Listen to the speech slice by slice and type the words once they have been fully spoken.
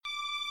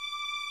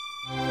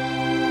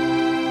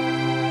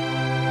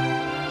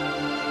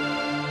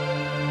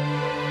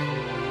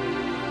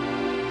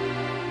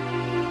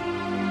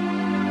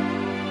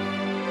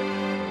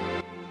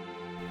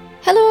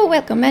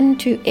welcome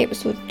into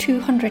episode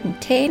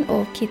 210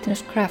 of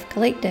Caithness Craft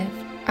Collective.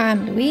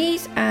 I'm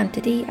Louise and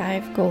today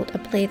I've got a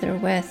blether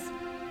with...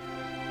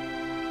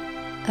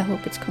 I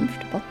hope it's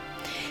comfortable.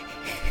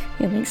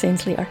 It'll make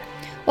sense later.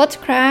 What's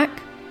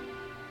crack?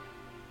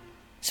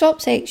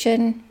 Swap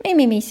section,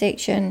 me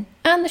section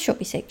and the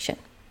shoppy section.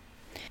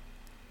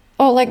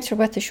 All links are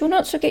with the show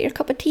notes, so get your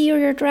cup of tea or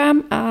your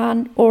dram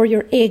or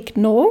your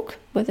eggnog,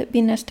 with it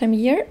being this time of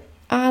year.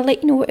 I'll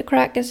let you know what the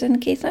crack is in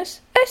Caithness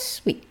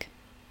this week.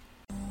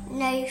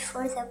 Now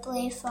for the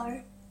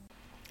blether.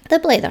 The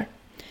blether.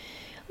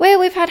 Well,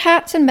 we've had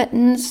hats and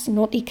mittens,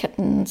 naughty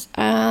kittens,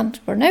 and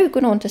we're now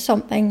going on to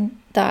something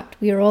that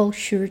we're all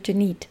sure to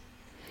need.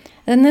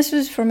 And this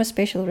was from a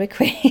special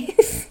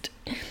request.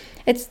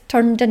 It's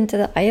turned into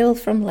the aisle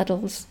from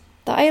Lidl's.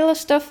 The aisle of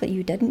stuff that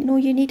you didn't know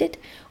you needed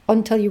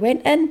until you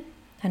went in,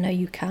 and now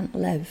you can't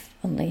live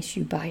unless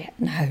you buy it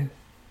now.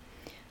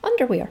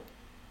 Underwear.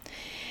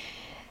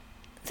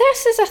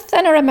 This is a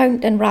thinner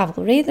amount in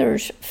Ravelry.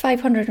 There's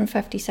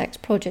 556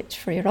 projects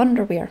for your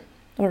underwear,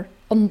 or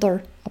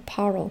under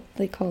apparel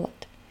they call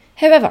it.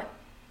 However,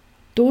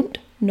 don't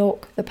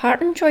knock the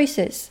pattern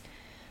choices,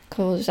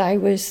 because I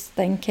was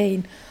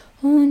thinking,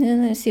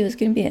 let's see what's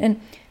going to be. And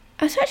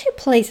I was actually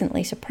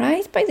pleasantly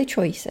surprised by the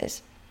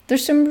choices.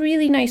 There's some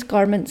really nice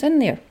garments in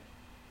there.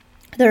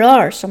 There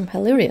are some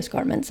hilarious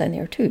garments in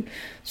there too.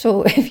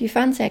 So if you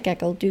fancy a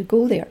giggle, do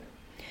go there.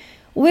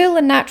 Wool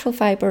and natural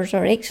fibres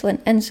are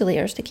excellent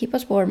insulators to keep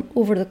us warm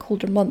over the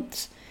colder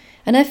months.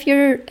 And if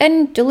you're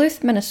in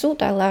Duluth,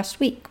 Minnesota last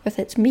week with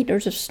its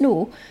metres of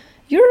snow,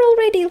 you're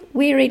already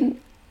wearing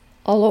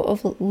a lot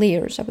of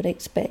layers, I would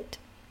expect.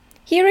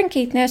 Here in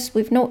Caithness,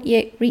 we've not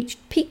yet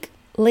reached peak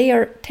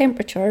layer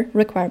temperature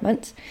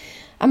requirements,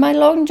 and my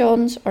long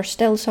johns are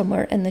still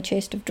somewhere in the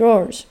chest of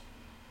drawers.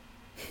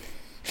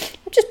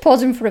 I'm just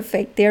pausing for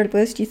effect there,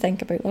 whilst you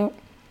think about that.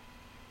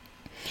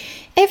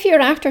 If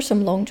you're after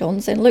some long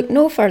johns, then look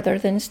no further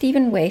than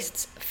Stephen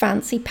West's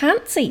Fancy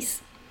Pantsies.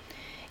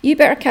 You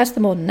better cast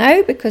them on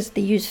now because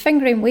they use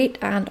fingering weight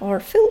and are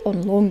full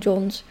on long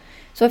johns.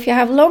 So if you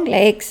have long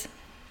legs,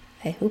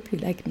 I hope you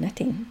like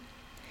knitting.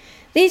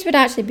 These would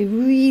actually be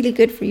really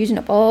good for using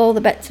up all the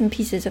bits and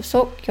pieces of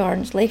sock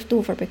yarns left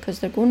over because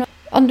they're going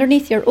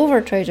underneath your over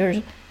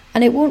trousers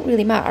and it won't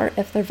really matter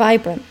if they're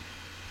vibrant.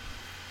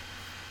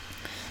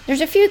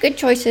 There's a few good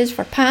choices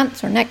for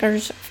pants or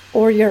knickers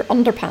or your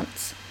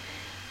underpants.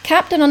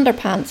 Captain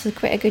Underpants is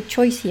quite a good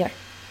choice here.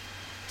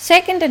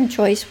 Second in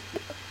choice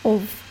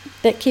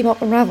that came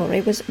up in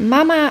Ravelry was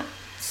Mama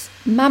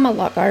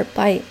Lucker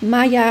by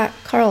Maya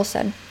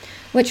Carlson,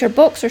 which are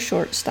boxer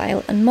short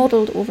style and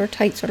modelled over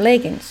tights or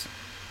leggings.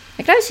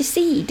 I can actually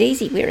see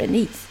Daisy wearing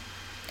these.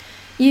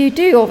 You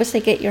do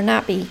obviously get your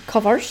nappy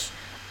covers,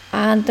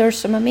 and there's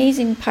some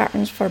amazing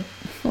patterns for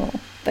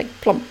big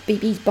plump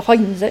babies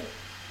behind it.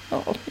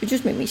 Oh, it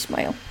just made me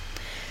smile.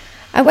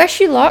 I wish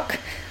you luck.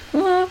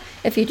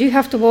 If you do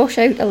have to wash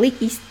out a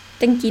leaky,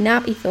 stinky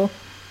nappy though.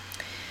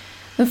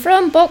 And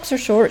from boxer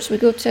shorts we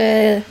go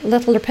to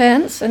littler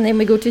pants, and then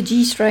we go to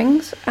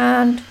G-strings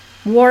and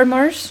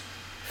warmers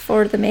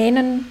for the men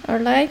in our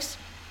lives.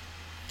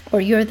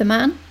 Or you're the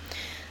man.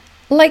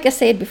 Like I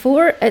said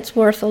before, it's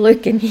worth a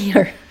look in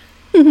here.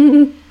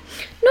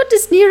 Not to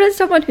sneer at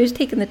someone who's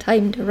taken the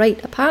time to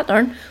write a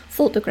pattern,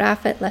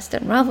 photograph it, list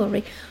it in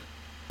Ravelry,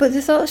 but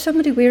the thought of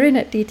somebody wearing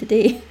it day to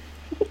day.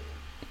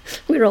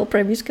 We're all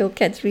primary school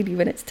kids really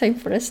when it's time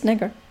for a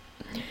snigger.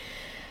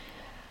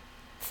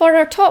 For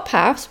our top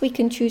halves, we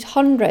can choose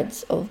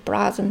hundreds of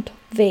bras and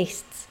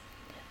vests.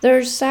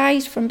 There's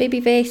size from baby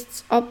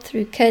vests up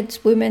through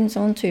kids, women's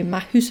onto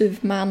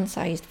massive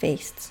man-sized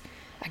vests.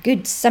 A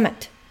good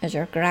Semmit, as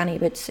your granny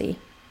would say.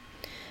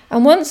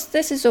 And once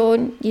this is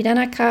on, you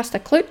dinna cast a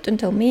clout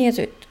until May is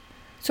out.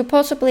 So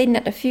possibly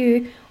knit a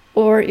few,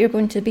 or you're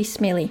going to be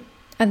smelly.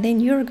 And then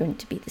you're going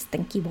to be the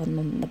stinky one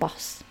on the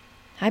bus.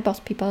 Hi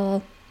bus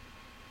people.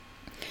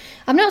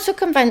 I'm not so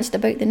convinced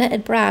about the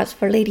knitted bras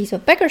for ladies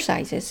of bigger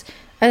sizes,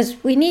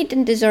 as we need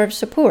and deserve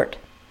support.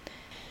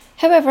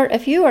 However,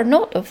 if you are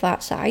not of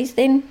that size,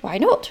 then why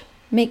not?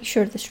 Make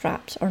sure the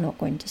straps are not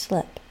going to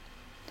slip.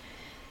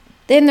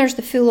 Then there's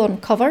the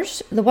full-on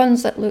covers. The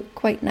ones that look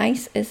quite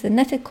nice is the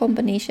knitted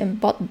combination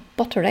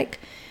Butterick,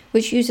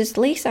 which uses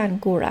lace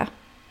angora.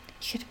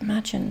 You could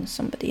imagine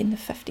somebody in the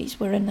 50s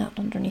wearing that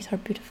underneath her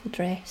beautiful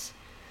dress.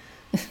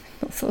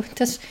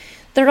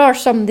 There are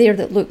some there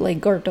that look like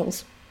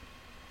girdles.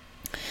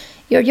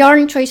 Your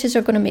yarn choices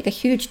are going to make a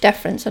huge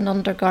difference in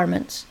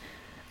undergarments.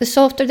 The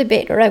softer the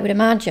better, I would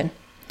imagine.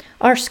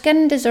 Our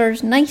skin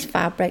deserves nice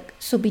fabric,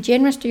 so be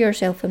generous to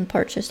yourself when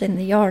purchasing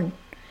the yarn.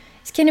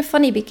 It's kind of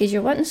funny because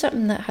you're wanting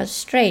something that has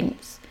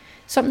strength,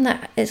 something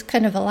that is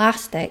kind of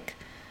elastic,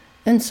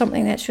 and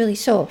something that's really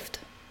soft.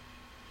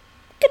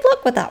 Good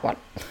luck with that one.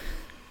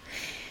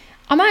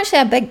 I'm actually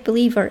a big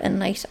believer in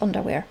nice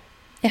underwear.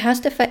 It has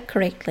to fit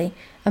correctly,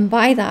 and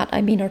by that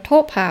I mean our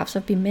top halves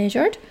have been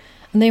measured,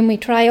 and then we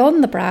try on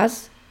the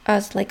bras,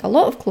 as like a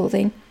lot of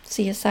clothing,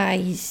 say a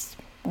size,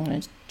 I'm going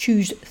to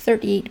choose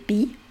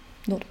 38B,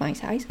 not my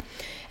size,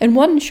 in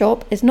one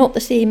shop is not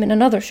the same in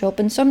another shop,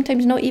 and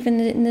sometimes not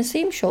even in the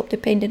same shop,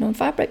 depending on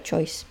fabric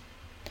choice.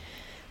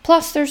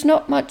 Plus, there's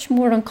not much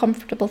more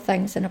uncomfortable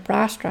things than a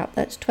bra strap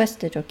that's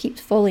twisted or keeps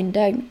falling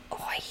down.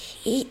 Oh, I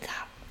hate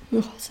that.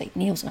 Ugh, it's like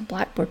nails on a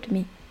blackboard to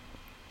me.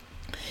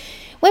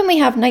 When we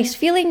have nice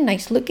feeling,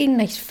 nice looking,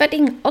 nice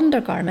fitting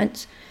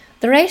undergarments,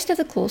 the rest of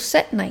the clothes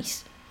sit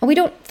nice, and we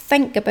don't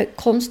think about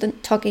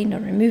constant tugging or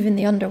removing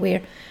the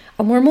underwear,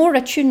 and we're more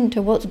attuned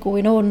to what's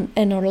going on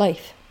in our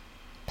life.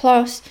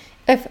 Plus,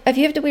 if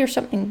you have to wear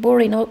something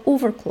boring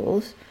over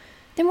clothes,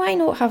 then why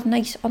not have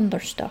nice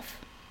understuff?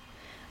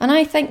 And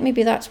I think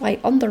maybe that's why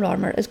Under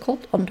Armour is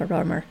called Under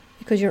Armour,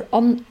 because you're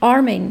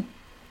arming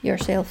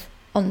yourself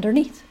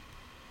underneath.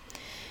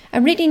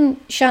 I'm reading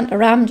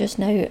Shantaram just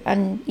now,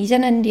 and he's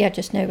in India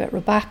just now at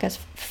Rebecca's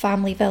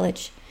family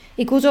village.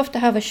 He goes off to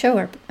have a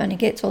shower, and he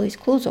gets all his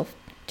clothes off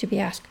to be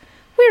asked,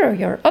 "Where are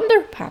your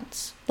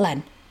underpants,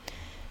 Len?"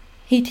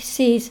 He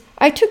says,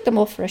 "I took them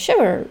off for a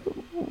shower."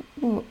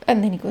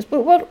 And then he goes,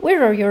 "But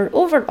where are your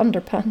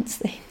underpants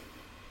then?"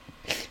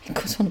 He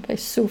goes on about,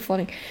 it's so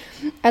funny.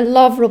 I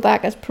love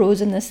Rebecca's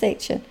prose in this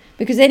section,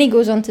 because then he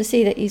goes on to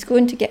say that he's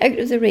going to get out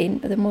of the rain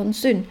of the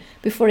monsoon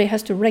before he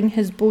has to wring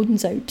his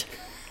bones out.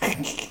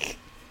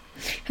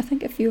 I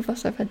think a few of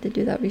us have had to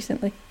do that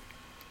recently.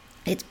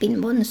 It's been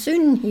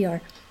monsoon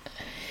here.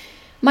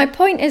 My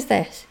point is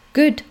this: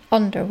 good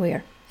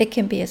underwear. It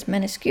can be as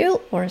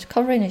minuscule or as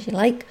covering as you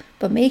like,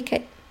 but make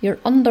it your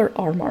Under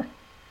Armour.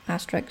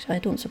 Asterisk, I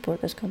don't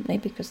support this company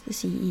because the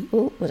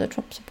CEO was a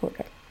Trump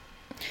supporter.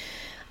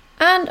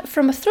 And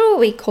from a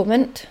throwaway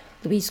comment,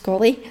 Louise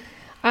Scully,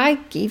 I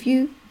gave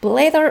you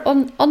leather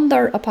on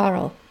under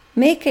apparel.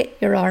 Make it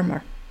your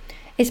armour.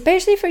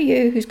 Especially for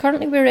you who's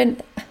currently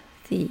wearing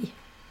the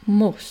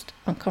most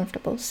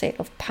uncomfortable set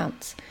of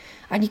pants,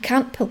 and you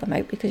can't pull them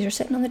out because you're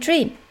sitting on the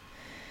train.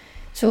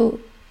 So,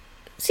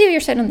 see if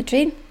you're sitting on the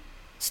train,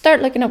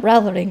 start looking up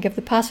Ravelry and give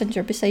the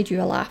passenger beside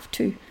you a laugh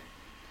too.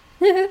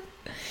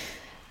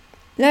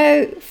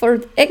 Now,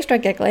 for extra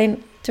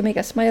giggling, to make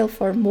us smile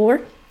for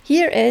more,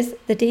 here is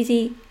the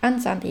Daisy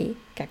and Sandy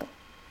giggle.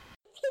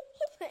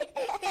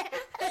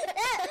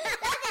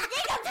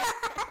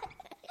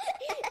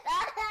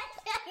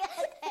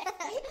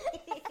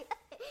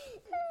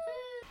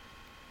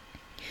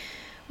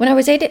 When I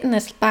was editing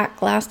this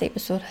back last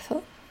episode, I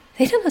thought,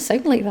 they don't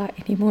sound like that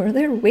anymore.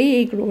 They're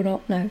way grown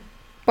up now.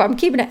 But I'm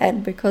keeping it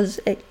in because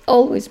it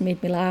always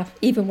made me laugh,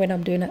 even when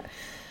I'm doing it.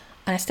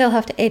 And I still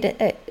have to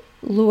edit it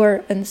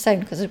lower in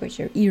sound because otherwise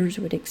your ears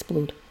would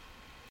explode.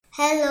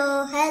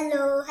 Hello,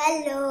 hello,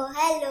 hello,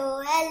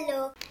 hello,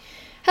 hello.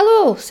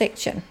 Hello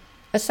section.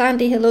 A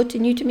Sandy hello to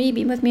new to me,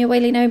 been with me a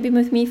while now, been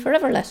with me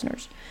forever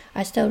listeners.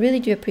 I still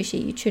really do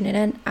appreciate you tuning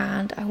in,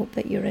 and I hope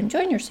that you're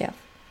enjoying yourself.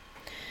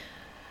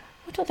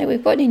 I don't think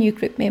we've got any new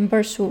group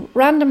members, so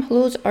random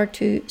hellos are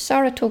to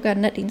Saratoga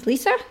Knitting's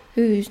Lisa,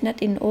 who's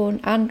knitting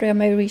on Andrea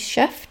Mowry's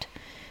Shift,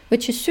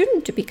 which is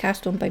soon to be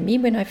cast on by me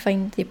when I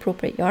find the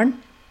appropriate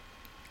yarn.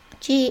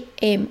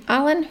 J.M.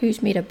 Allen,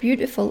 who's made a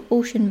beautiful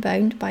Ocean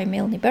Bound by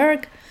Melanie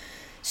Berg,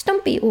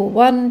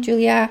 Stumpy01,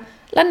 Julia,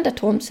 Linda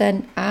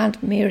Thompson,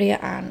 and Maria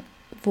Ann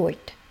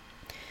Voigt.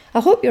 I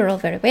hope you're all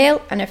very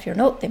well, and if you're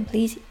not, then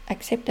please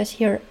accept this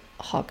here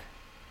hug.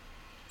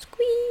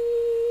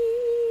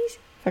 Squeeze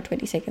for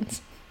 20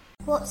 seconds.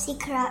 What's the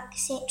crack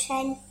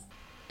section?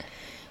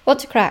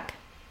 What's a crack?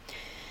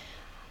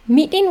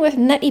 Meeting with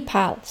Knitty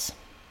Pals.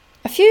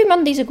 A few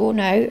Mondays ago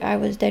now, I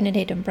was down in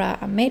Edinburgh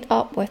and met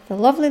up with the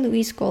lovely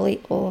Louise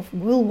Scully of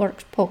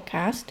Woolworks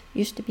podcast,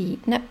 used to be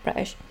Knit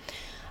British,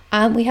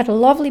 and we had a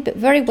lovely but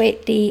very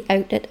wet day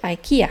out at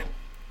IKEA.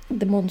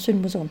 The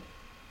monsoon was on.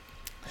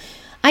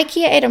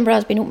 IKEA Edinburgh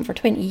has been open for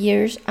 20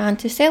 years, and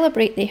to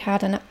celebrate they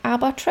had an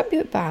ABBA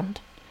tribute band.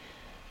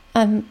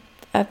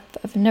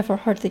 I've never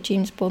heard the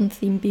James Bond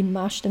theme being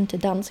mashed into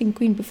Dancing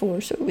Queen before,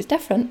 so it was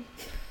different.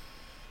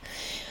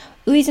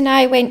 Louise and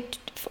I went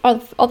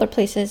other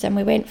places, and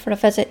we went for a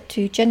visit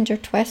to Ginger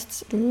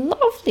Twist's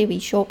lovely wee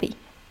shoppy.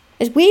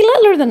 It's way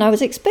littler than I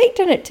was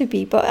expecting it to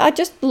be, but I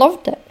just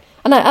loved it.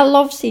 And I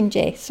love seeing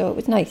Jess, so it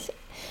was nice.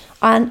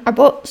 And I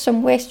bought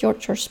some West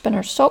Yorkshire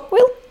Spinner sock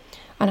wool,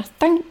 and I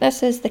think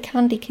this is the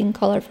Candy King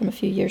colour from a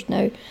few years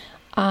now,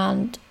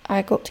 and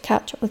I got to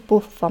catch up with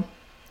both of them.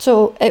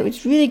 So it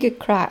was really good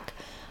crack,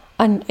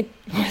 and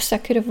I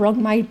could have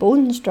wrung my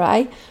bones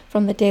dry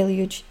from the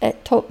deluge.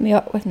 It topped me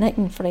up with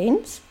knitting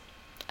friends.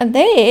 And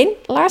then,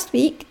 last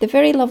week, the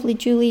very lovely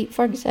Julie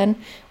Ferguson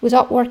was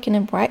up working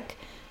in Wick,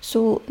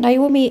 so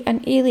Naomi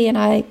and Ailey and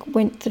I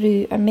went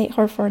through and met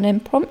her for an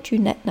impromptu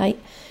knit night,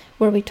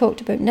 where we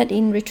talked about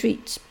knitting,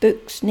 retreats,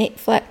 books,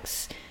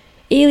 Netflix.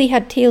 Ailey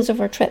had tales of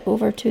her trip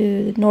over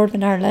to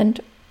Northern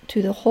Ireland,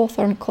 to the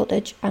Hawthorne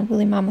Cottage and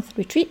Woolly Mammoth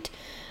Retreat,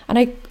 and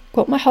I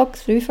got my hug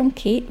through from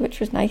Kate, which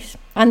was nice,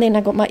 and then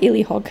I got my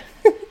Ailey hug.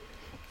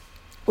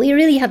 We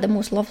really had the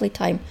most lovely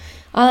time.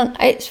 And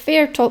it's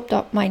fair topped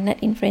up my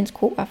knitting friends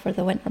quota for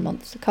the winter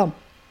months to come.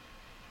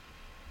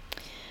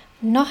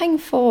 Nothing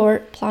for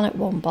Planet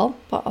Womble,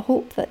 but I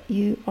hope that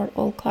you are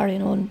all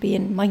carrying on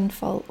being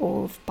mindful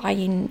of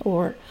buying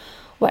or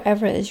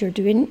whatever it is you're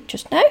doing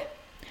just now,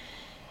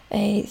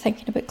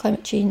 thinking about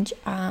climate change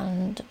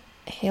and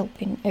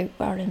helping out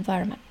our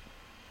environment.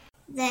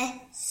 The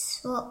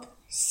swap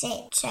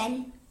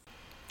section.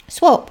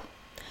 Swap.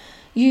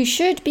 You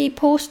should be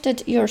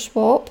posted your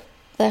swap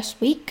this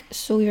week,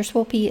 so your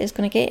swappie is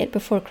going to get it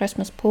before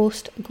Christmas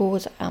post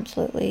goes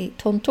absolutely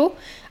tonto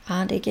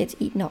and it gets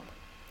eaten up.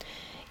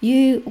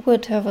 You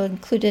would have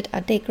included a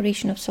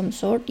decoration of some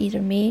sort,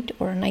 either made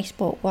or a nice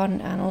bought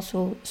one, and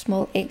also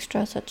small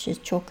extras such as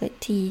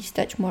chocolate tea,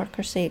 stitch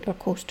marker set or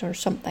coaster or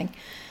something.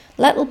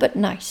 Little but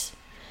nice.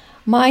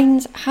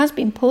 Mine's has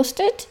been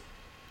posted,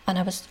 and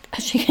I was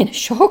actually kind of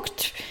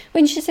shocked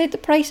when she said the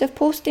price of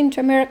posting to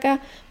America,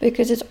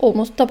 because it's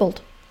almost doubled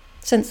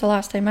since the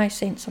last time I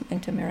sent something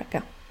to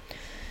America.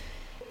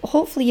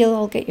 Hopefully you'll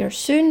all get yours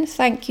soon.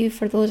 Thank you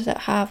for those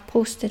that have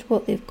posted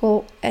what they've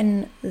got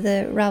in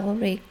the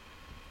Ravelry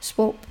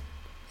swap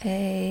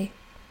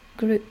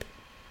group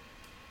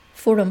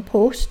forum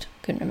post.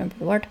 Couldn't remember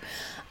the word.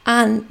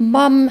 And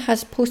Mum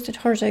has posted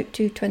hers out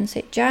to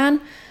Twinset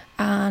Jan,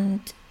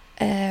 and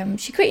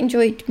she quite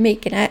enjoyed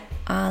making it,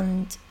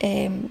 and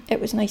it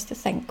was nice to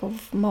think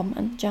of Mum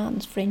and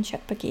Jan's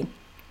friendship again.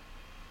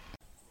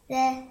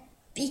 The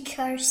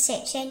beaker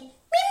section.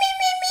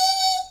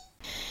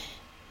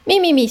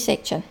 Me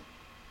section.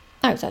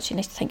 That was actually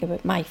nice to think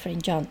about my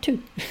friend Jan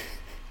too.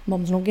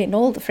 Mum's not getting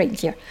all the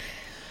friends here.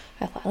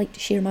 I like to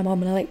share my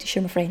mum and I like to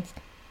share my friends.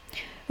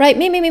 Right,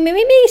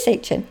 me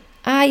section.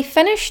 I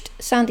finished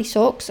Sandy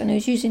socks and I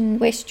was using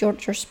West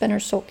Yorkshire spinner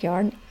sock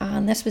yarn,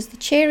 and this was the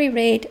cherry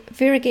red,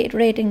 variegated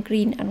red and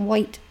green and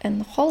white in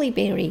the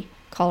hollyberry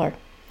colour.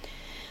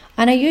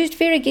 And I used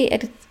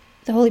variegated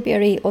the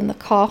hollyberry on the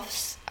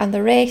cuffs and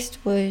the rest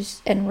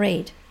was in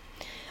red.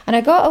 And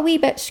I got a wee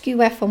bit skew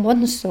whiff on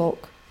one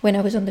sock when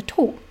I was on the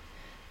toe.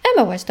 In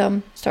my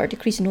wisdom, started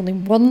decreasing only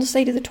one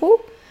side of the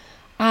toe,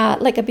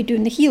 like I'd be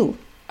doing the heel.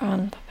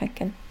 And I'm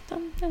thinking,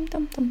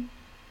 something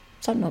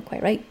not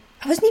quite right.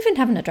 I wasn't even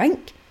having a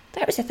drink.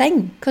 That was the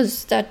thing,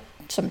 because I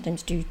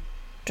sometimes do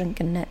drink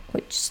and knit,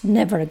 which is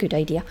never a good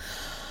idea.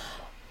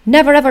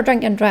 Never ever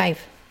drink and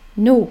drive.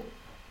 No.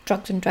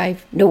 Drugs and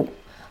drive. No.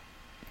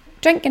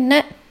 Drink and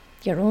knit.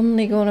 You're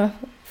only going to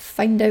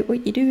find out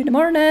what you do in the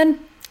morning.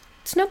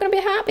 It's not going to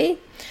be happy.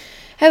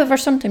 However,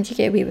 sometimes you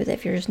get away with it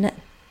if you're just knitting.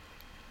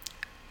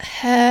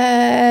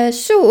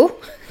 So,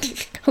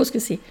 I was going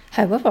to say,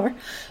 however,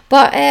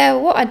 but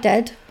what I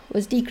did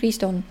was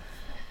decreased on,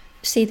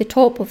 say, the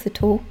top of the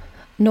toe,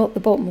 not the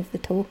bottom of the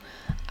toe,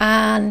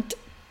 and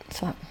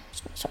so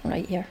something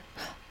right here.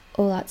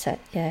 Oh, that's it,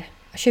 yeah.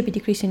 I should be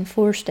decreasing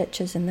 4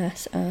 stitches in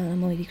this, and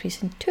I'm only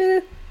decreasing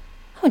 2.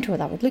 I wonder what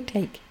that would look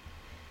like.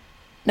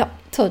 No,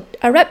 so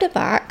I ripped it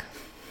back,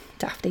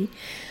 dafty,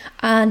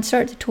 and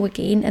started the toe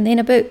again, and then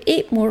about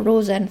 8 more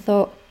rows in,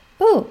 thought,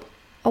 oh,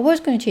 I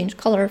was going to change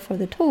colour for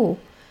the toe.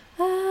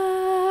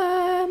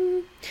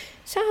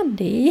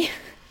 Sandy,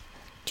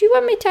 do you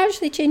want me to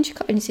actually change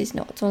colour? And he says,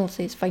 no,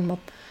 it's fine, Mum.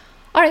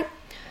 Alright.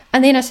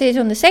 And then I said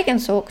on the second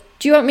sock,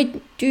 do you want me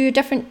to do a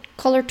different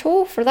colour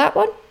toe for that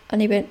one?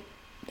 And he went,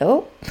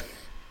 no.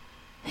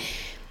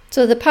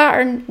 So the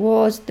pattern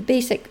was the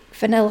basic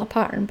vanilla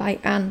pattern by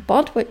Anne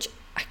Budd, which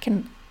I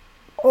can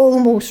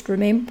almost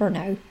remember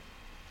now.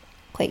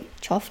 Quite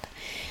chuffed.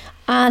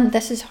 And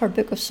this is her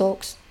book of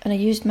socks, and I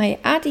used my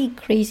Addy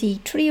Crazy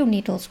Trio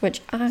needles,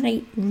 which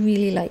I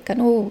really like. I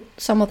know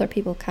some other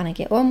people kind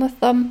get on with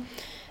them,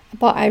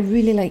 but I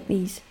really like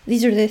these.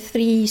 These are the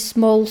 3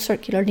 small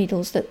circular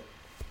needles that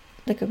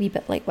look a wee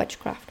bit like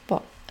witchcraft,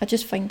 but I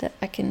just find that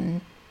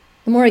the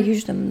more I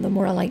use them, the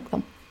more I like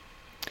them.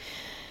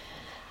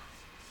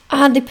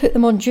 And they put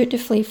them on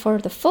dutifully for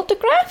the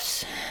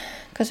photographs,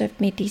 because I've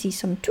made Daisy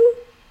some too.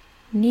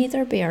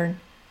 Neither bairn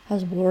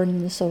has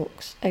worn the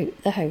socks out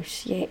the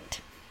house yet.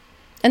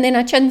 And then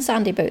I chinned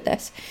Sandy about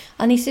this,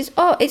 and he says,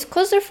 oh, it's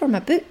because they're for my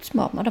boots,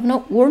 Mum, and I've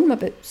not worn my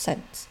boots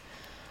since.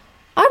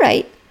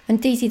 Alright. And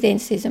Daisy then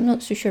says, I'm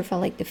not so sure if I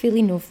like the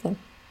feeling of them.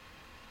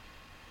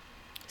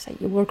 It's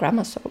like, you wore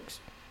Grandma's socks.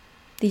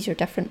 These are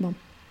different, Mum.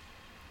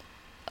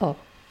 Oh.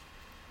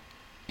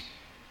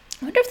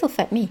 I wonder if they'll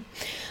fit me.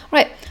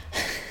 Right.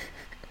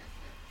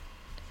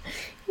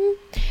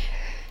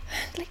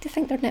 I'd like to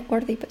think they're knit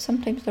worthy, but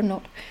sometimes they're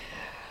not.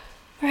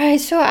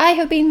 Right, so I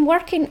have been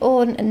working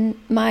on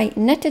my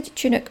knitted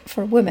tunic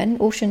for women,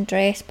 Ocean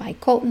Dress by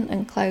Cotton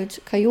and Clouds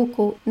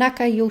Kayoko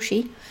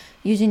Nakayoshi,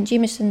 using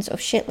Jamieson's of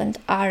Shetland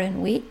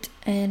Iron Weight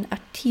in a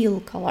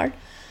teal colour.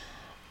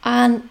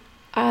 And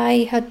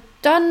I had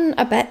done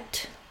a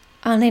bit,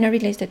 and then I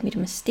realised I'd made a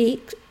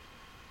mistake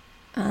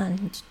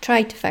and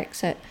tried to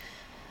fix it.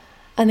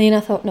 And then I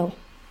thought, no.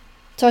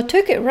 So I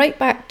took it right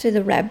back to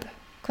the rib,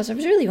 because I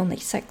was really only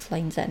 6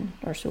 lines in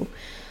or so.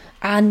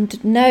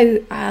 And now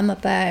I'm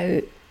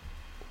about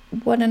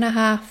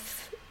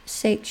 1.5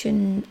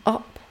 section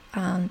up,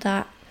 and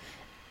that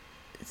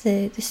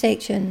the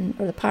section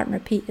or the pattern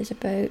repeat is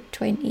about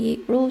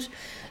 28 rows.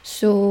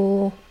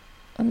 So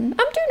I'm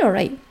doing all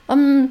right.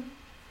 I'm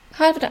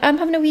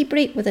having a wee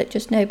break with it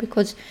just now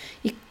because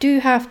you do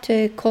have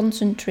to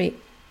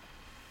concentrate.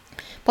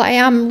 But I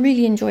am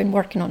really enjoying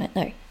working on it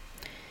now.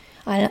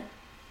 And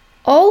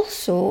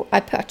also, I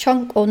put a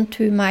chunk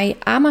onto my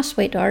Amma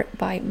sweater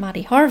by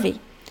Mary Harvey.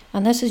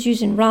 And this is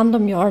using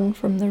random yarn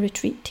from the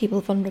Retreat Table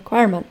of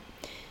Unrequirement.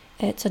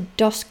 It's a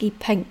dusky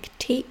pink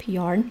tape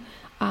yarn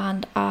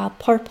and a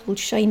purple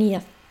shiny,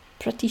 I'm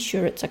pretty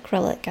sure it's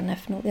acrylic, and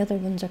if not the other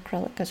one's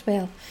acrylic as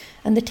well.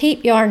 And the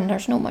tape yarn,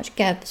 there's not much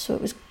give, so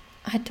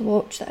I had to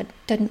watch that I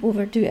didn't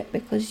overdo it,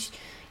 because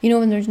you know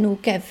when there's no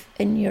give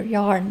in your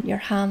yarn, your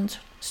hands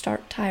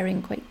start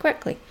tiring quite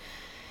quickly.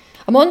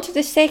 I'm on to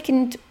the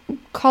second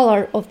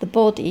colour of the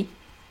body,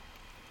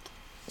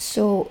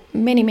 so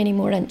many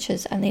more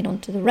inches, and then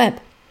onto the rib.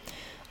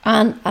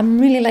 And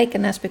I'm really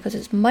liking this because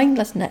it's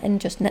mindless knitting,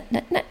 just knit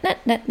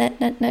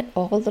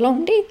all the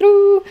long day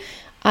through.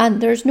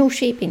 And there's no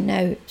shaping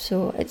now,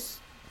 so it's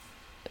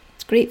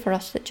great for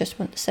us that just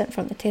want to sit in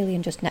front of the telly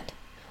and just knit.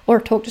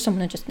 Or talk to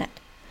someone and just knit.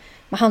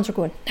 My hands are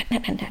going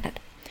knit.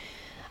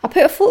 I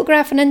put a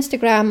photograph on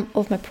Instagram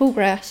of my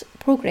progress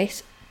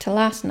to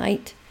last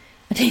night,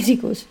 and Daisy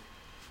goes,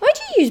 "Why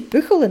do you use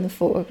Buchel in the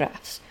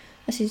photographs?"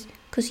 I says,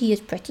 "Because he is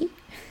pretty."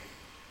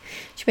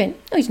 She went,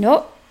 "No, he's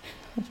not."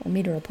 I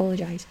made her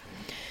apologise.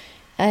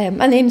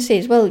 And then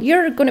says, "Well,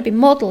 you're going to be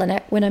modelling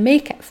it when I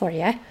make it for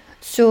you,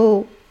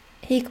 so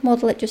he can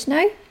model it just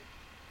now."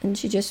 And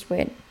she just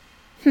went,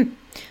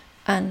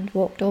 and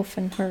walked off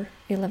in her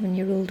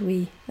 11-year-old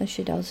way, as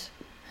she does.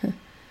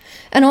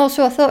 And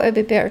also I thought it would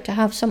be better to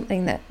have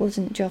something that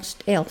wasn't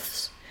just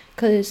elves,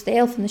 because the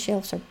elf on the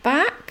shelves are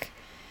back,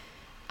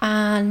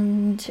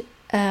 and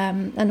I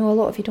know a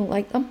lot of you don't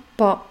like them,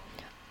 but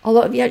a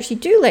lot of you actually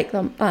do like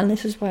them, and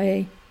this is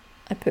why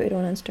I put it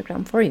on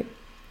Instagram for you.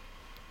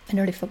 I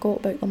nearly forgot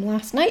about them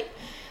last night.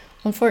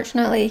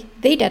 Unfortunately,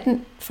 they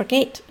didn't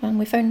forget, and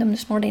we found them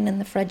this morning in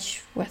the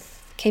fridge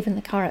with Kevin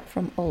the carrot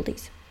from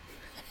Aldi's.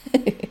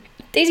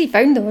 Daisy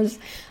found them,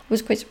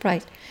 was quite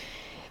surprised.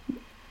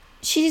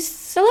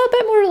 She's a little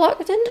bit more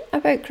reluctant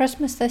about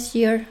Christmas this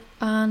year,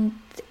 and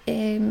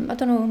I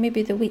don't know,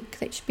 maybe the week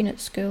that she's been at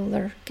school,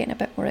 they're getting a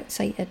bit more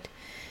excited.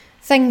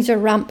 Things are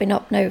ramping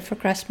up now for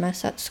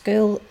Christmas at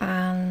school,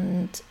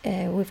 and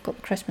we've got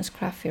the Christmas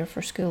craft fair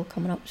for school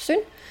coming up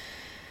soon.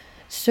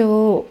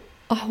 So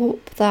I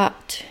hope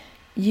that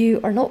you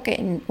are not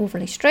getting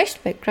overly stressed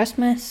about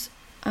Christmas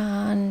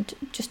and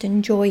just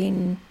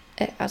enjoying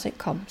it as it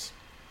comes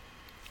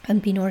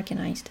and being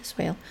organised as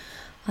well.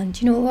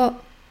 And you know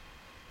what?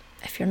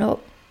 If you're not,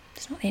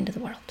 it's not the end of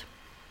the world.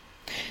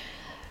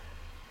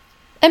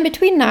 In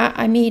between that,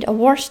 I made a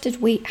worsted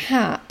weight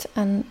hat,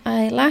 and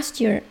last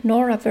year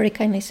Nora very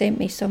kindly sent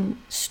me some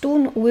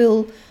stone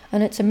wool,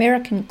 and it's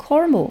American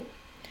Cormo.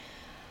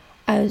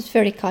 I was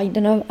very kind,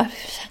 and I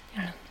was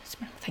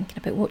thinking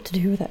about what to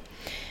do with it.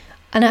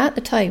 And at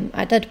the time,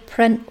 I did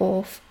print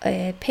off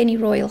a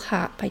Pennyroyal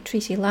hat by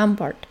Tracy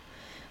Lambert,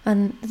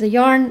 and the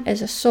yarn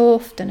is a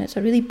soft, and it's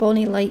a really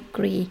bonny light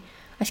grey.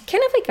 It's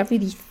kind of like a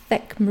really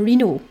thick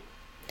merino.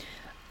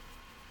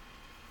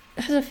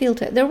 It has a feel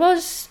to it. There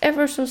was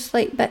ever so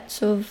slight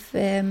bits of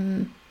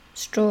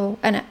straw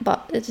in it,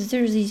 but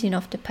there's easy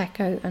enough to pick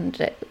out, and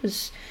it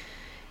was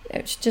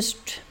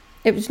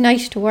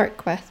nice to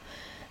work with.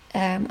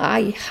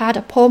 I had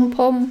a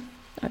pom-pom,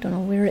 I don't know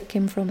where it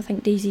came from, I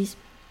think Daisy's,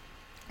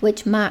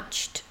 which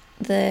matched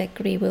the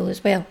grey wool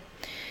as well.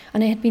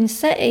 And I had been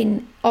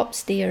sitting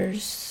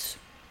upstairs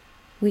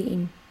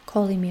waiting,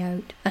 calling me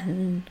out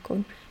and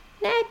going,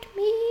 "Knit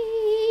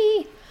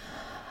me!"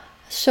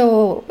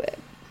 So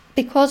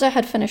because I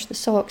had finished the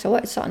socks, I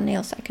wanted something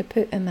else I could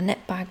put in my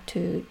knit bag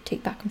to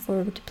take back and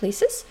forward to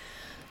places.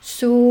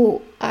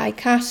 So I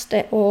cast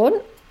it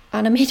on,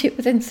 and I made it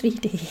within 3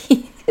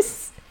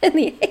 days in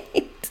the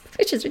end,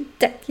 which is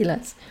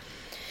ridiculous.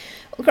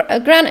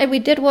 Granted, we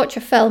did watch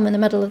a film in the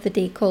middle of the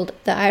day called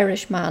The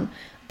Irishman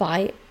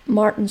by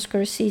Martin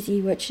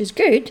Scorsese, which is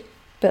good,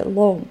 but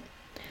long.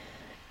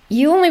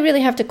 You only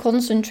really have to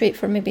concentrate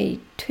for maybe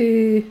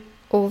 2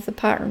 of the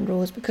pattern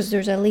rows because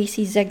there's a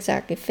lacy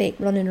zigzag effect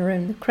running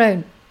around the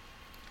crown.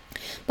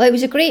 But it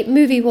was a great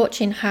movie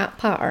watching hat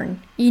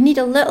pattern. You need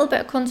a little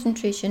bit of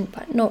concentration,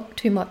 but not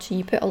too much, and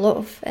you put a lot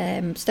of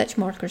stitch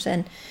markers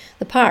in.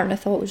 The pattern I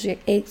thought was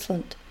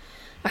excellent.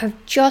 I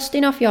have just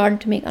enough yarn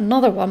to make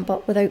another one,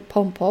 but without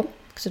pom-pom,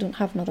 because I don't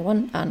have another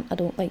one, and I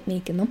don't like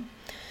making them.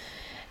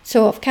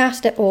 So I've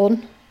cast it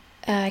on.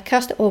 I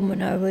cast it on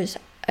when I was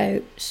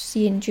out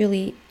seeing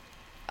Julie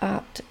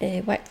at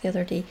Wick the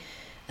other day.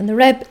 And the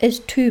rib is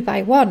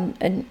 2x1,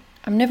 and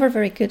I'm never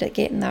very good at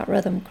getting that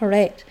rhythm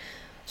correct.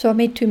 So I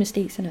made 2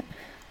 mistakes in it.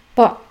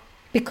 But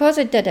because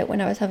I did it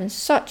when I was having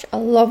such a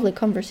lovely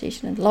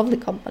conversation and lovely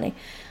company,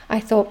 I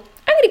thought,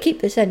 I'm going to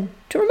keep this in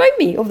to remind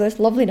me of this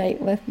lovely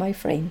night with my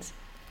friends.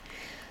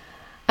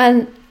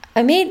 And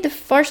I made the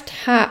first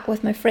hat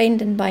with my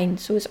friend in mind,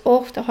 so it's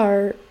off to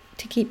her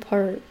to keep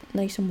her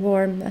nice and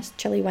warm this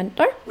chilly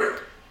winter.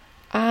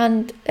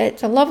 And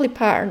it's a lovely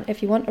pattern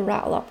if you want to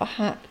rattle up a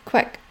hat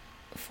quick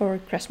for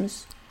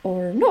Christmas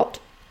or not.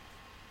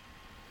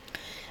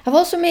 I've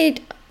also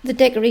made the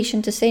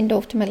decoration to send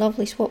off to my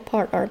lovely swap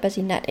partner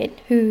Busy Knitting,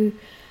 who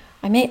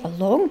I met a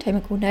long time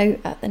ago now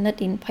at the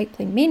Nadine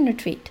Pipeline main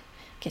retreat,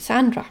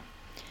 Cassandra.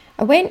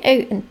 I went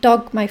out and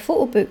dug my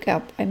photo book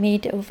up I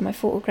made of my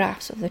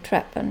photographs of the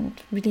trip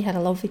and really had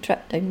a lovely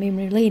trip down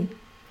memory lane.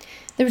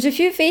 There was a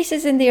few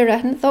faces in there I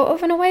hadn't thought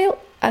of in a while,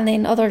 and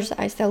then others that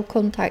I still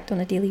contact on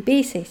a daily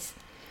basis.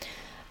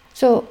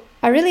 So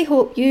I really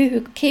hope you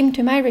who came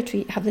to my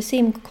retreat have the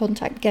same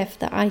contact gift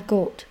that I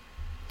got.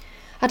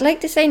 I'd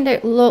like to send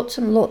out lots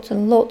and lots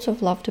and lots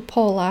of love to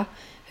Paula,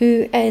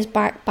 who is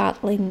back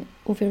battling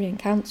ovarian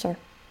cancer.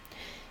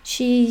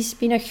 She's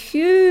been a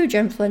huge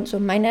influence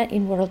on my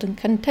knitting world and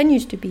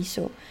continues to be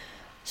so.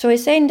 So I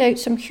send out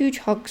some huge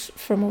hugs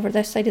from over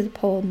this side of the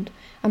pond,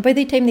 and by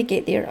the time they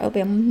get there, it'll be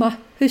a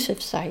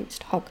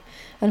massive-sized hug,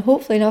 and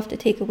hopefully enough to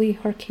take away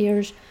her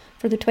cares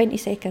for the 20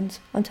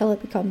 seconds until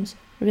it becomes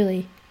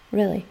really,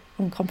 really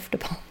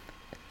uncomfortable.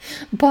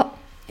 But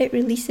it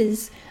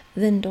releases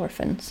the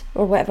endorphins,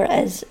 or whatever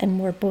it is, in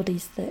more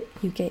bodies that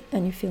you get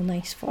and you feel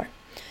nice for.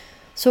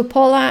 So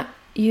Paula,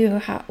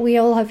 we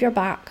all have your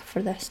back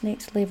for this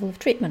next level of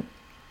treatment.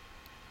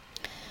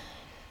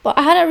 But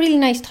I had a really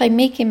nice time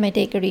making my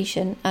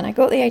decoration, and I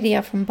got the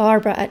idea from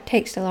Barbara at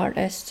Textile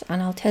Artists,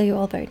 and I'll tell you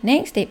all about it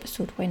next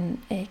episode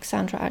when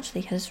Cassandra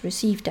actually has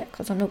received it,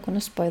 because I'm not going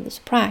to spoil the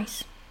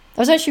surprise.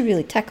 I was actually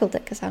really tickled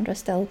that Cassandra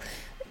still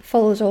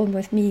follows on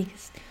with me,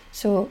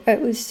 so it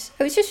was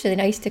just really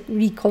nice to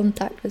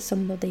recontact with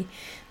somebody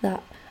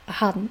that I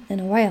hadn't in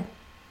a while.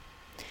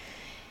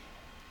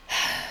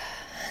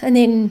 And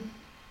then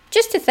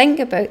just to think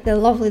about the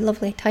lovely,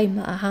 lovely time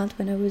that I had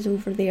when I was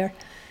over there.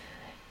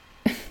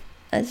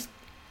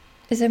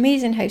 It's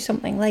amazing how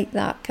something like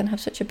that can have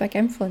such a big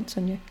influence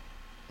on you.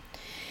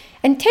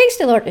 In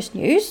Textile Artist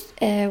news,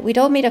 we'd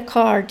all made a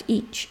card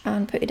each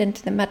and put it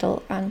into the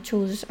middle and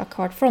chose a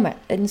card from it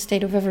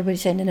instead of everybody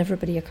sending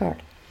everybody a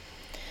card.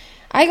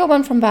 I got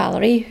one from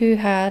Valerie,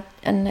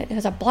 and it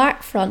has a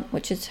black front,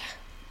 which is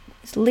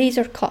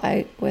laser cut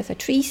out with a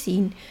tree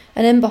scene,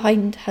 and in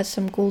behind has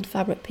some gold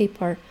fabric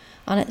paper,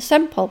 and it's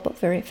simple but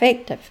very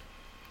effective.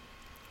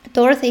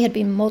 Dorothy had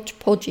been Mod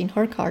Podging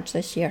her cards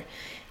this year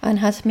and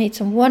has made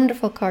some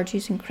wonderful cards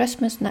using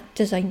Christmas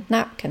designed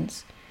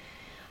napkins.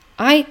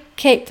 I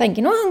kept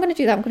thinking, I'm going to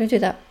do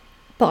that,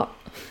 but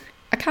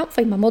I can't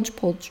find my Mod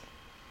Podge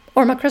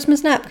or my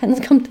Christmas napkins,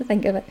 come to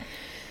think of it.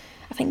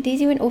 I think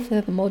Daisy went off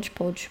with a Mod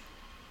Podge,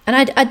 and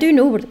I do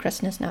know where the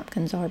Christmas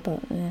napkins are,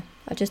 but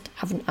I just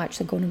haven't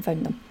actually gone and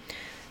found them.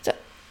 So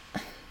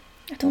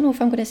I don't know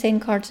if I'm going to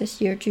send cards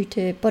this year due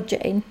to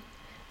budgeting.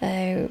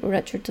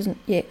 Richard doesn't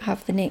yet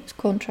have the next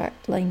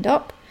contract lined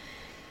up.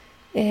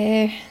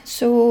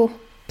 So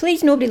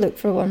please nobody look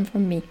for one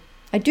from me.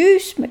 I do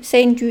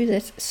send you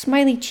this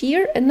smiley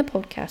cheer in the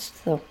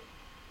podcast though.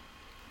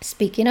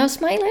 Speaking of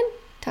smiling,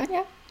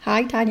 Tanya.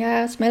 Hi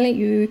Tanya, smiling at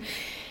you.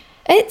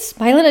 It's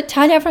Smiling at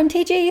Tanya from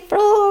TJ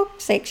Frog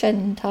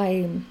section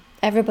time.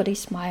 Everybody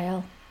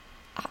smile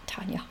at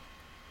Tanya.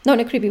 Not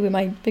in a creepy way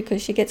mind,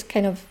 because she gets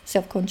kind of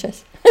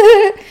self-conscious.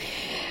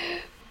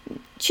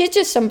 She's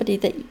just somebody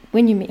that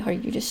when you meet her,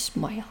 you just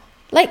smile.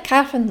 Like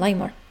Catherine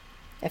Limer.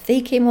 If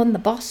they came on the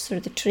bus or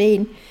the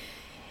train,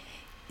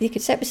 they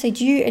could sit beside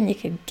you and you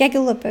could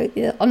giggle about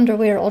the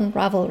underwear on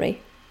Ravelry.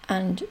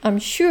 And I'm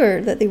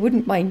sure that they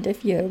wouldn't mind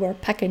if you were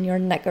picking your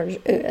knickers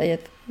out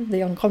of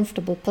the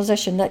uncomfortable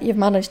position that you've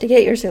managed to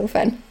get yourself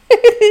in.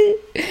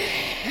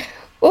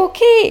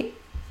 Okay.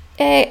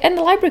 In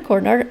the library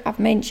corner, I've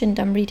mentioned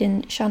I'm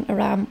reading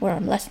Shantaram, where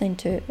I'm listening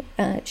to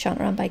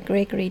Shantaram by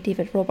Gregory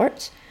David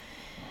Roberts.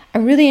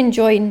 I'm really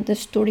enjoying the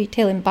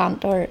storytelling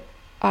banter,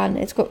 and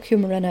it's got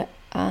humour in it,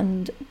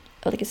 and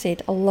like I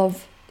said, I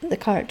love the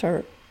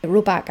character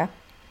Robaka.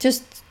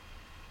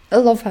 I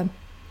love him.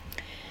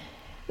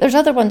 There's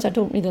other ones I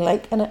don't really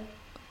like in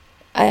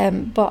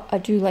it, but I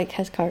do like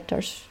his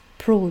character's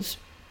prose.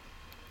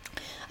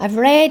 I've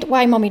read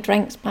Why Mummy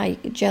Drinks by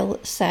Jill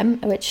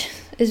Sim, which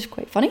is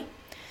quite funny.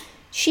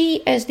 She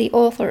is the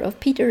author of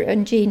Peter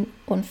and Jane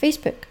on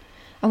Facebook,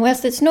 and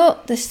whilst it's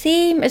not the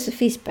same as the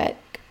Facebook,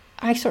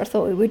 I sort of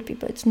thought it would be,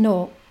 but it's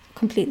not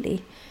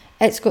completely.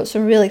 It's got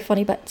some really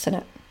funny bits in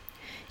it.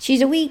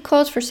 She's a wee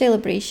cause for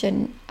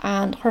celebration,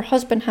 and her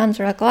husband hands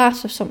her a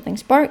glass of something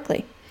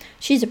sparkly.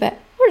 She's a bit,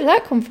 where did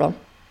that come from?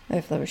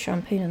 If there was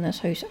champagne in this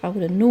house, I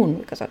would have known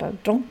because I'd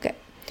have drunk it.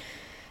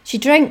 She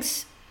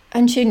drinks,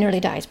 and she nearly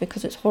dies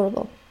because it's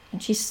horrible.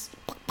 And she's,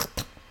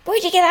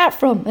 where'd you get that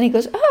from? And he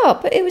goes,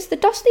 but it was the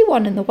dusty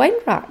one in the wine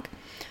rack.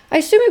 I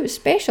assume it was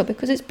special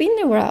because it's been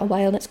there a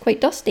while and it's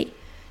quite dusty.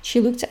 She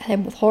looked at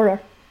him with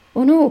horror.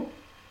 Oh no,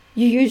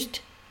 you used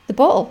the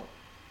bottle.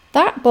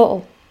 That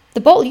bottle. The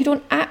bottle you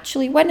don't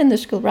actually win in the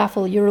school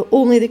raffle. You're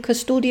only the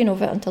custodian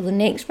of it until the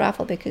next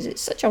raffle because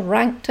it's such a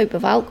rank type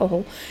of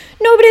alcohol.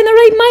 Nobody in their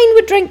right mind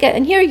would drink it,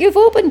 and here you've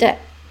opened it.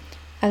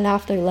 I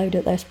laughed out loud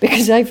at this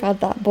because I've had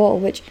that bottle,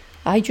 which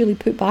I duly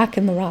put back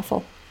in the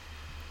raffle.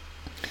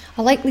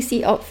 I'll likely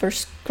see it up for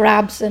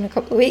scrabs in a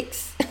couple of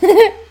weeks.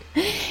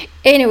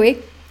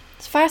 Anyway,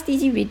 it's a fast,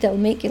 easy read that'll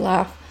make you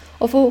laugh.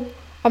 Although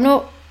I'm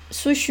not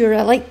so sure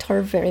I liked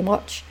her very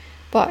much.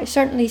 but I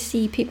certainly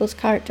see people's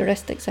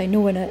characteristics I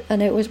know in it,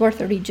 and it was worth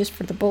a read just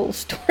for the bottle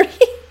story.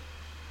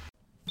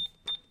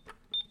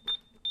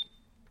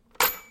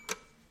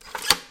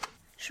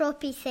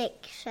 Shoppy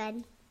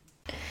section.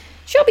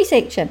 Shoppy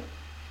section.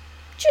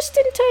 Just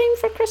in time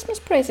for Christmas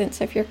presents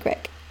if you're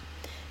quick.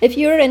 If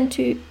you're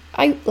into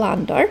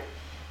Outlander,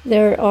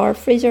 there are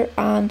Fraser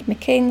and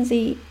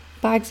Mackenzie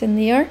bags in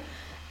there,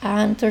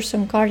 and there's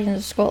some Guardians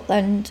of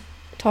Scotland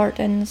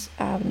tartans,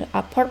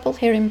 a purple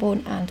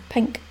herringbone and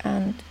pink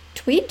and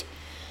tweed,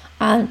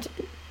 and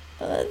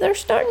they're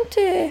starting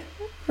to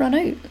run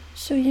out,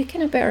 so you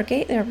kind of better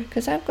get there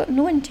because I've got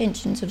no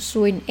intentions of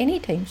sewing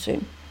anytime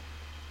soon.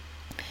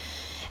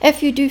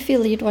 If you do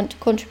feel you'd want to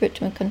contribute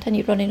to the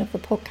continued running of the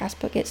podcast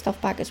but get stuff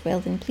back as well,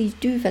 then please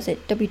do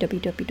visit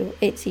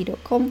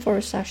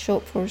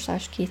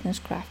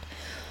www.etsy.com/shop/Caithnesscraft.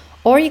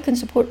 Or you can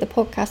support the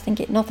podcast and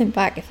get nothing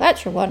back if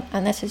that's your one,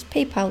 and this is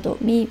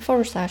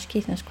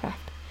paypal.me/Caithnesscraft.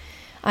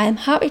 I am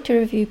happy to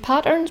review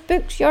patterns,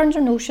 books, yarns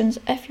or notions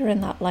if you're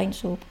in that line,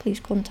 so please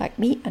contact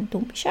me and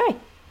don't be shy.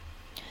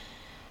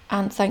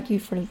 And thank you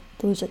for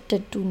those that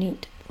did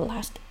donate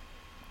last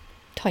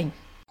time.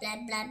 Blah,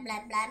 blah,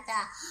 blah, blah,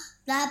 blah.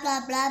 Blah, blah,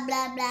 blah,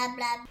 blah, blah,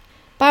 blah.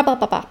 Blah, blah,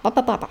 blah, blah, blah,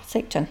 blah, blah, blah,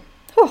 section.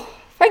 Oh,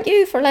 thank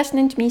you for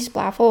listening to me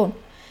splaff on.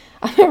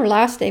 I remember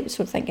last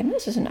episode thinking,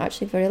 this isn't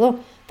actually very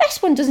long.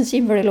 This one doesn't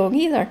seem very long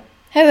either.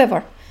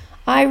 However,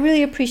 I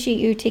really appreciate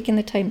you taking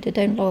the time to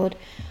download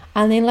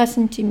and then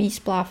listen to me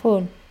splaff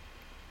on.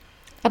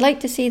 I'd like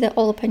to say that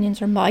all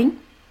opinions are mine.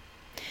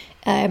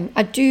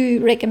 I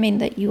do recommend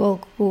that you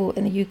all go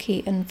in the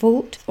UK and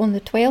vote on the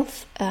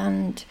 12th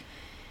and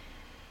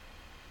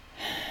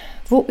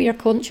vote with your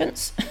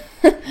conscience.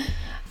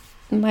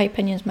 My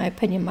opinion is my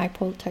opinion, my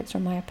politics are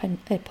my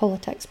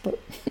politics, but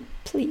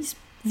please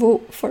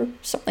vote for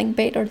something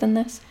better than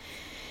this.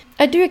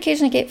 I do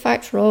occasionally get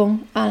facts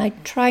wrong, and I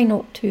try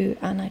not to,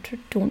 and I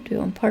don't do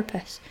it on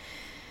purpose.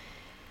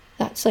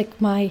 That's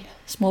like my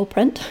small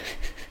print.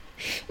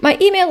 My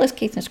email is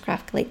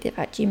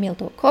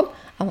caithnesscraftcollective@gmail.com,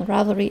 and the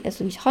Ravelry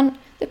is Louise Hunt.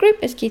 The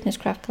group is Caithness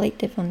Craft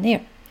Collective on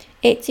there.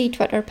 Etsy,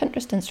 Twitter,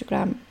 Pinterest,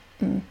 Instagram,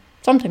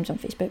 sometimes on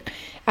Facebook,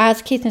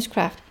 as Caithness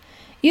Craft.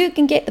 You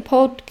can get the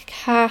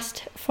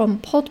podcast from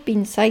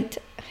Podbean site,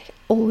 I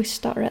always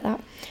stutter at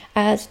that,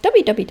 as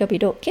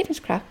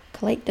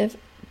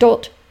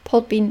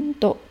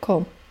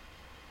www.caithnesscraftcollective.podbean.com.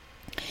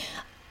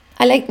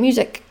 I like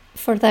music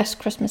for this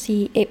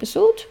Christmassy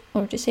episode,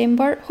 or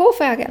December.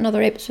 Hopefully I get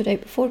another episode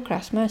out before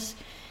Christmas.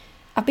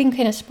 I've been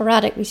kind of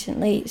sporadic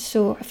recently,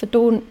 so if I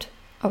don't,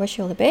 I wish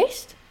you all the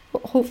best.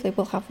 But hopefully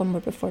we'll have one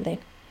more before then.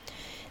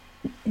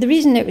 The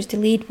reason it was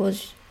delayed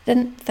was I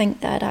didn't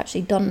think that I'd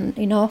actually done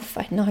enough.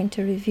 I had nothing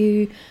to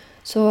review,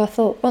 so I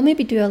thought, well,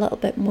 maybe do a little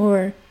bit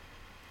more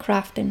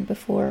crafting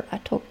before I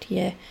talk to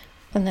you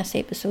on this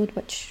episode,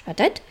 which I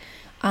did,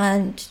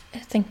 and I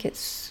think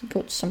it's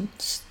got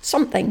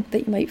something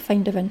that you might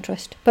find of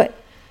interest. But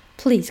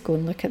please go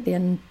and look at the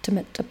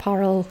intimate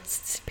apparel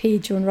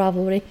page on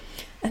Ravelry,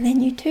 and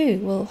then you too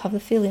will have the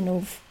feeling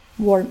of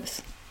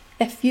warmth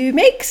if you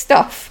make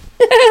stuff.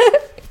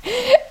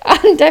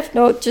 And if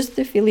not, just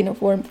the feeling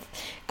of warmth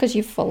because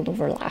you've fallen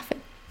over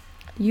laughing.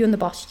 You and the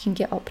boss, you can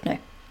get up now.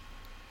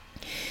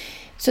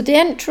 So the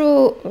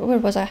intro, where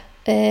was I?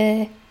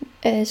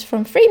 Is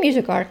from Free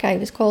Music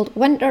Archive. It's called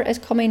Winter is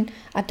Coming,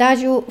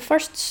 Adagio,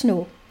 First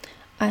Snow.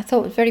 I thought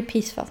it was very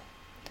peaceful.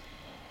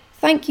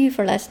 Thank you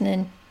for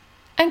listening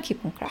and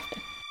keep on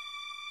crafting.